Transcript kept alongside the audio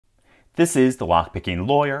This is the Lockpicking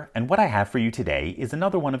Lawyer, and what I have for you today is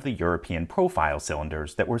another one of the European profile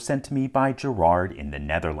cylinders that were sent to me by Gerard in the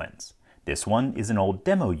Netherlands. This one is an old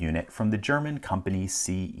demo unit from the German company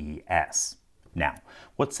CES. Now,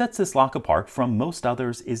 what sets this lock apart from most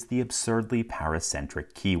others is the absurdly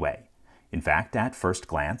paracentric keyway. In fact, at first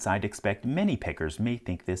glance, I'd expect many pickers may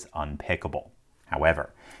think this unpickable.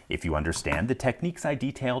 However, if you understand the techniques I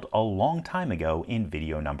detailed a long time ago in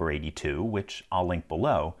video number 82, which I'll link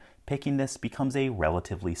below, picking this becomes a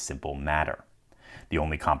relatively simple matter. The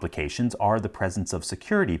only complications are the presence of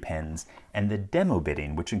security pins and the demo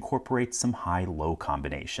bitting, which incorporates some high-low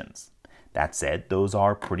combinations. That said, those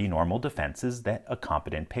are pretty normal defenses that a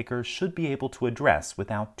competent picker should be able to address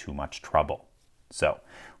without too much trouble. So,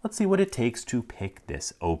 let's see what it takes to pick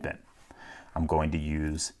this open. I'm going to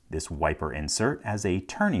use this wiper insert as a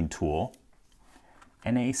turning tool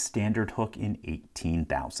and a standard hook in 18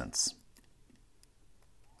 thousandths.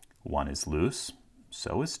 1 is loose,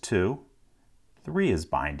 so is 2. 3 is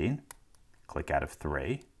binding. Click out of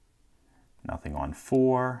 3. Nothing on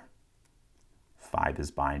 4. 5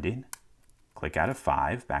 is binding. Click out of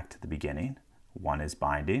 5, back to the beginning. 1 is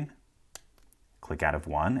binding. Click out of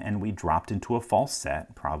 1, and we dropped into a false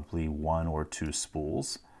set, probably 1 or 2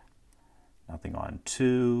 spools. Nothing on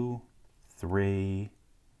 2, 3.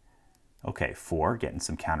 Okay, 4, getting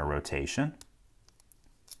some counter rotation.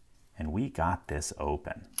 And we got this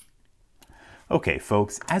open. Okay,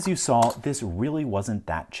 folks, as you saw, this really wasn't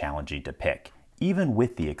that challenging to pick, even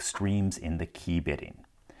with the extremes in the key bitting.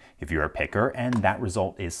 If you're a picker and that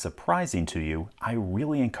result is surprising to you, I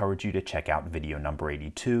really encourage you to check out video number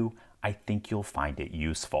 82. I think you'll find it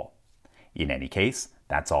useful. In any case,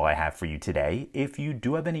 that's all I have for you today. If you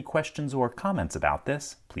do have any questions or comments about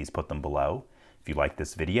this, please put them below. If you like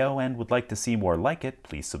this video and would like to see more like it,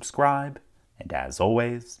 please subscribe. And as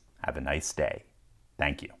always, have a nice day.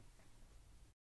 Thank you.